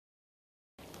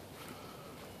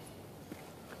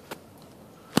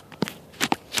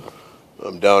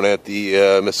I'm down at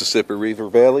the Mississippi River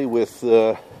Valley with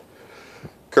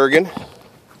Kurgan,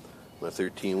 my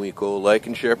 13-week-old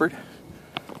Lycan Shepherd,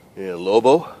 and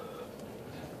Lobo.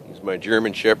 He's my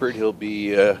German Shepherd. He'll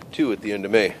be 2 at the end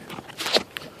of May.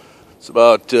 It's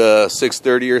about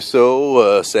 6:30 or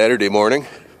so Saturday morning.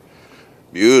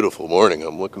 Beautiful morning.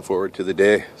 I'm looking forward to the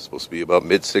day. It's supposed to be about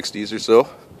mid-60s or so.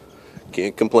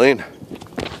 Can't complain.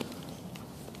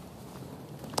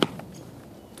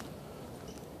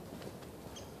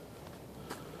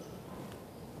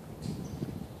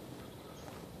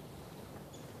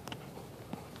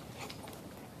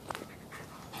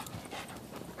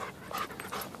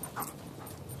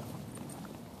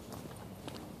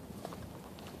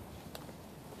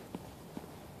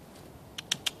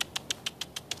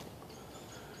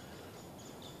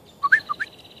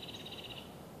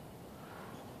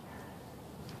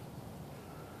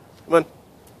 Come on.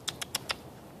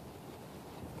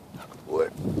 Boy.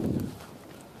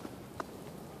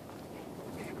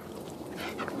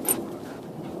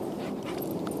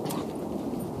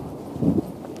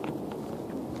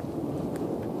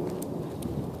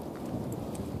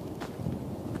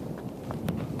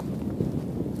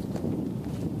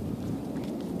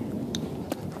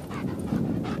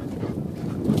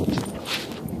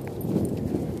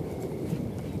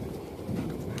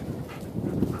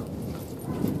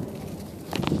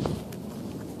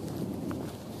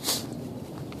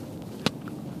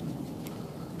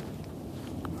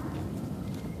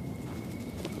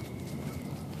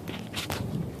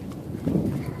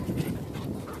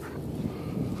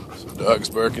 Dog's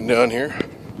barking down here.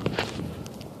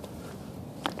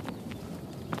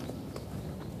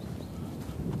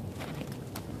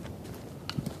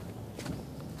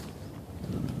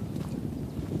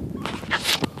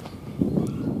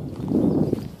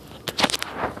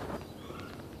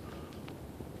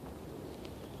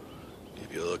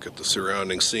 Give you a look at the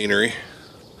surrounding scenery.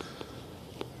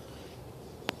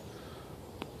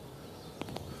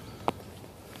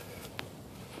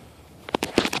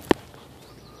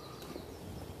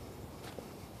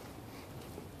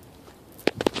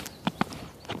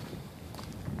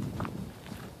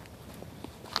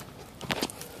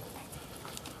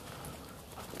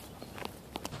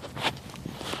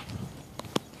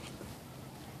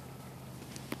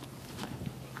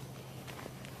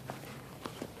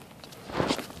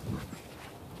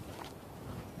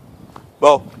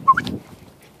 Bo.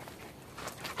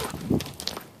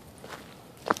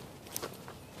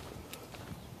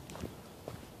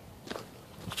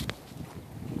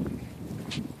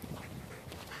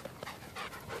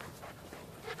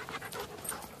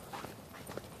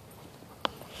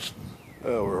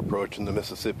 We're approaching the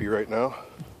Mississippi right now.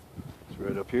 It's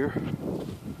right up here.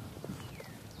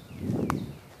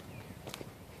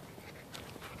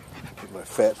 Get my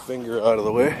fat finger out of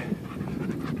the way.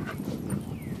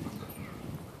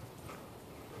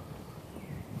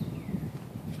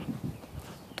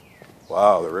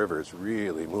 Wow, the river is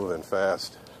really moving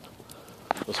fast.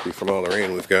 Must be from all the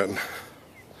rain we've gotten.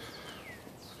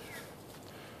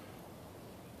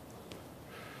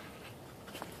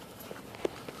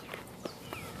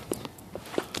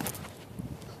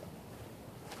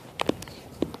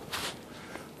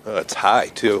 Oh, it's high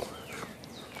too.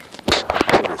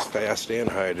 The river's fast and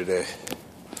high today.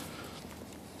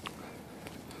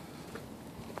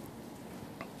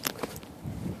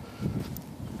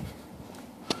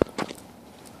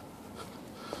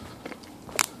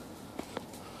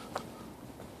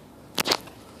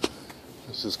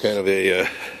 This is kind of a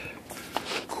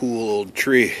cool old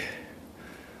tree.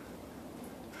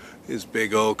 These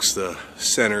big oaks, the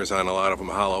centers on a lot of them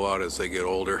hollow out as they get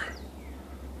older.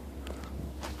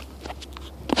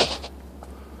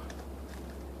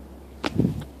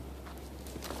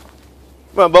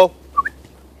 Come on, Bo.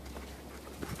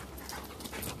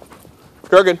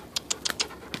 Kurgan.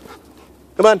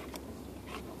 Come on.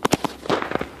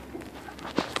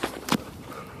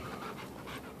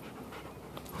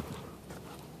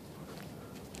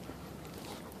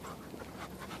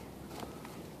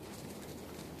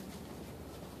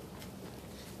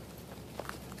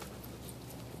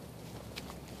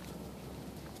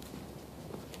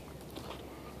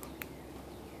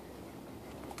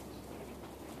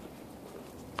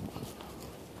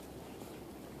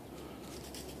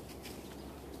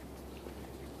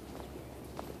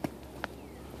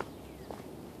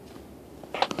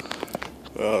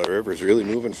 Oh, the river's really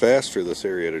moving fast through this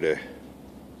area today.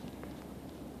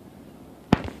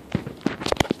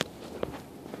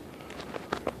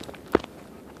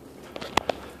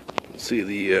 See,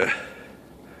 the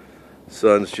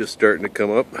sun's just starting to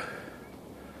come up.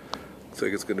 Looks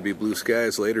like it's going to be blue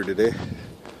skies later today.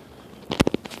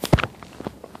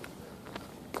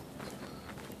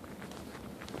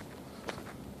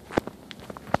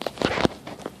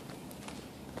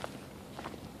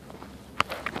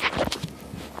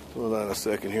 Hold on a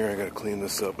second here, I gotta clean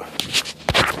this up.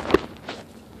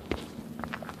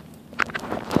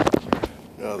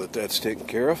 Now that that's taken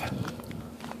care of.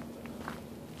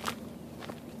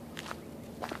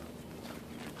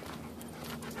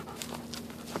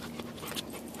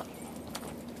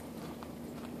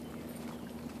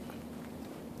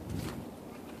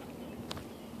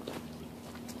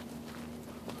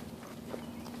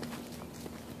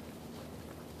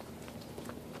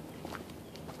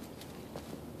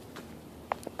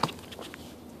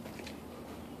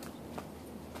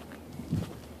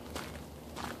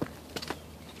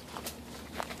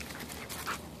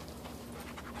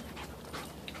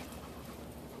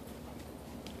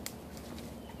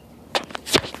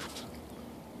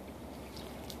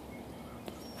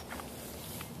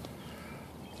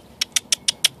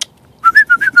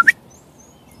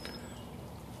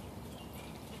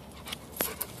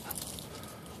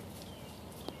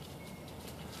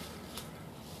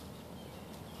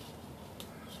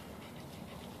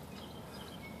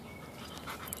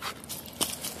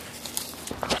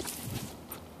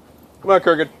 Come on,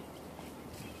 Kurgan.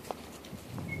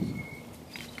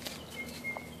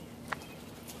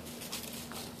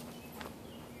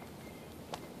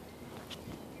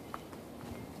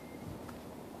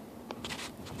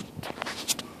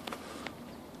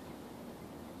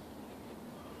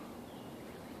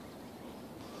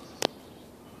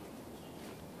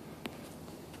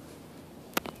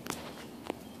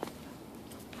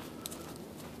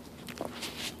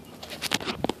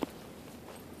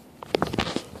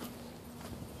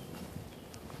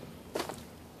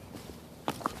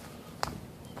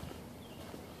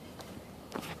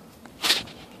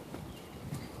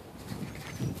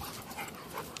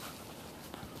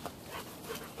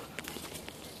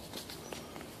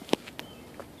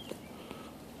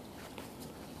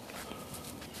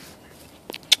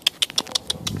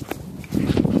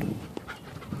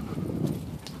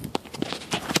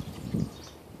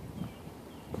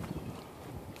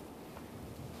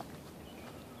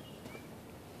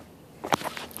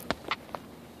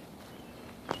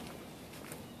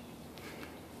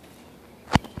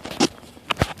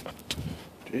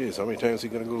 Jeez, how many times is he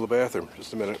going to go to the bathroom?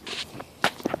 Just a minute.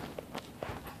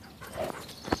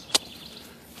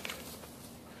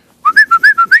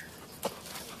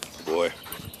 Boy.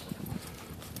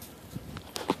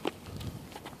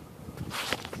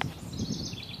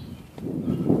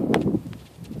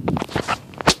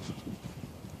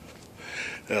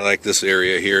 I like this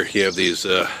area here. You have these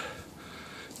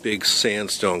big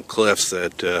sandstone cliffs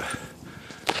that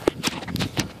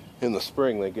in the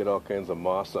spring they get all kinds of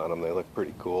moss on them. They look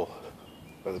pretty cool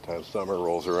by the time summer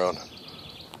rolls around.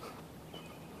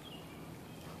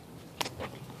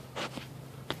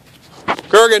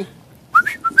 Kurgan!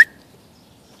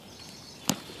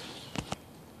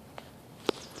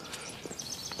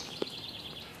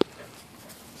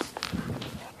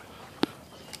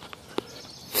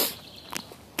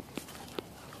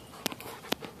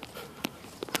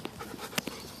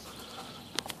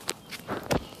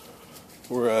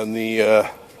 We're on the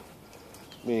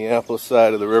Minneapolis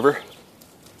side of the river.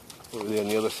 Over on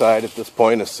the other side at this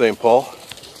point is St. Paul.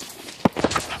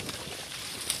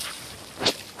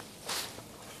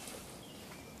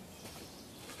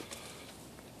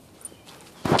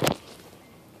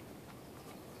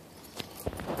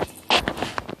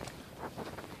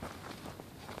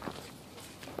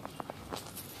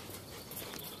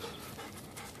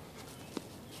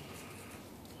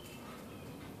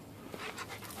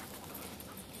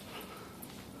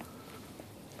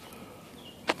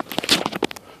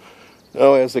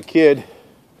 Now, as a kid,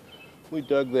 we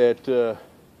dug that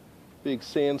big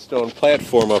sandstone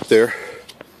platform up there,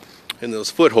 and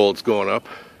those footholds going up.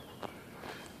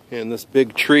 And this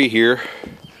big tree here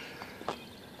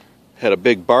had a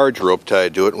big barge rope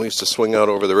tied to it, and we used to swing out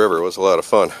over the river. It was a lot of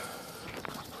fun.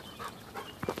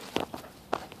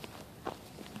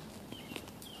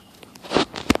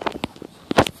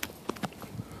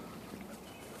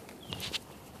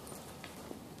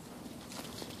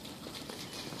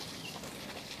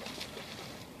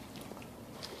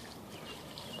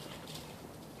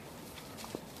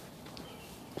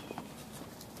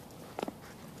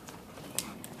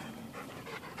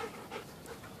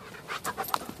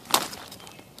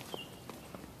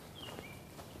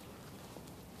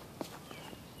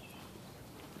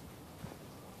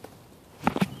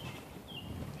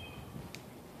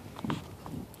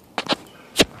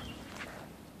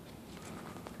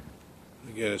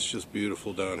 Again, it's just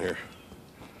beautiful down here.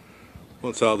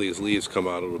 Once all these leaves come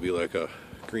out, it'll be like a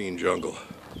green jungle.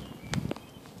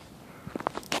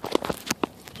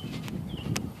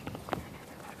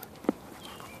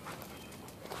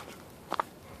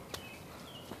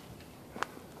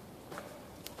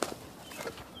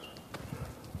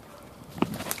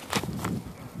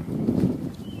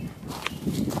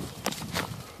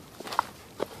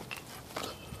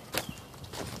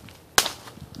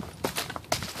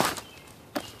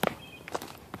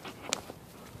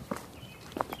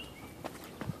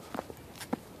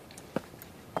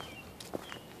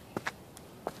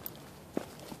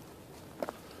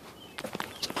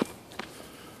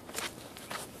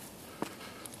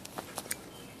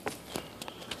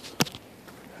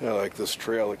 I like this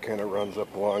trail that kind of runs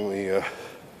up along the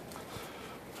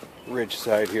ridge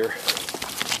side here.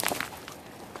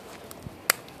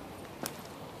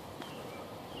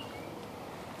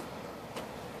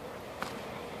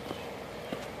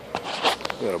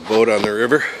 Got a boat on the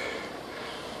river.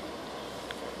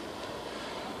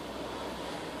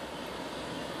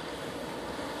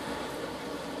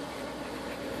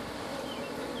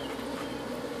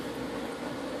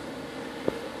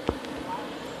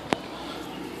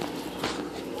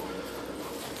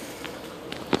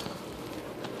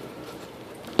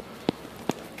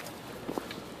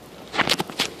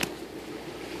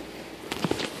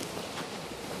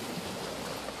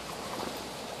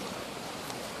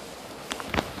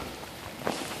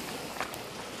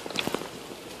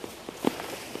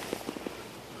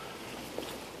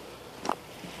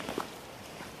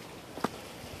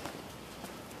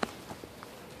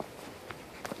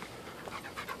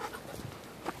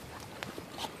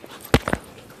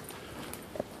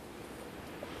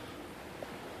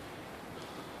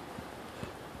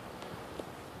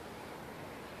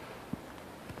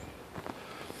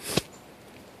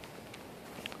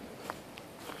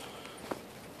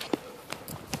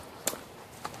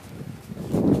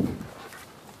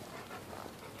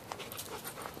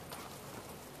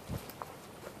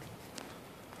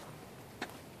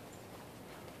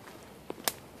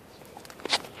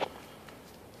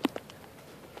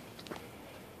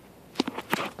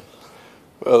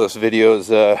 Well, this video is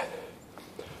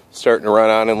starting to run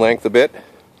on in length a bit.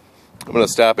 I'm going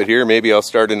to stop it here. Maybe I'll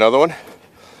start another one.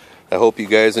 I hope you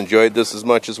guys enjoyed this as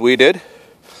much as we did.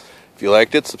 If you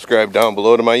liked it, subscribe down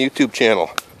below to my YouTube channel.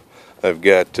 I've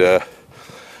got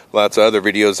lots of other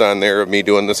videos on there of me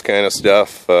doing this kind of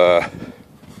stuff.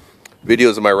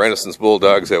 Videos of my Renaissance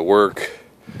Bulldogs at work.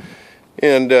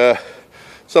 And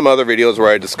some other videos where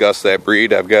I discuss that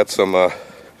breed. I've got some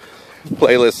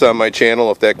playlists on my channel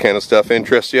if that kind of stuff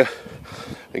interests you.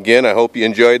 Again, I hope you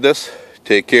enjoyed this.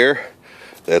 Take care.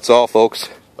 That's all, folks.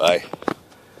 Bye.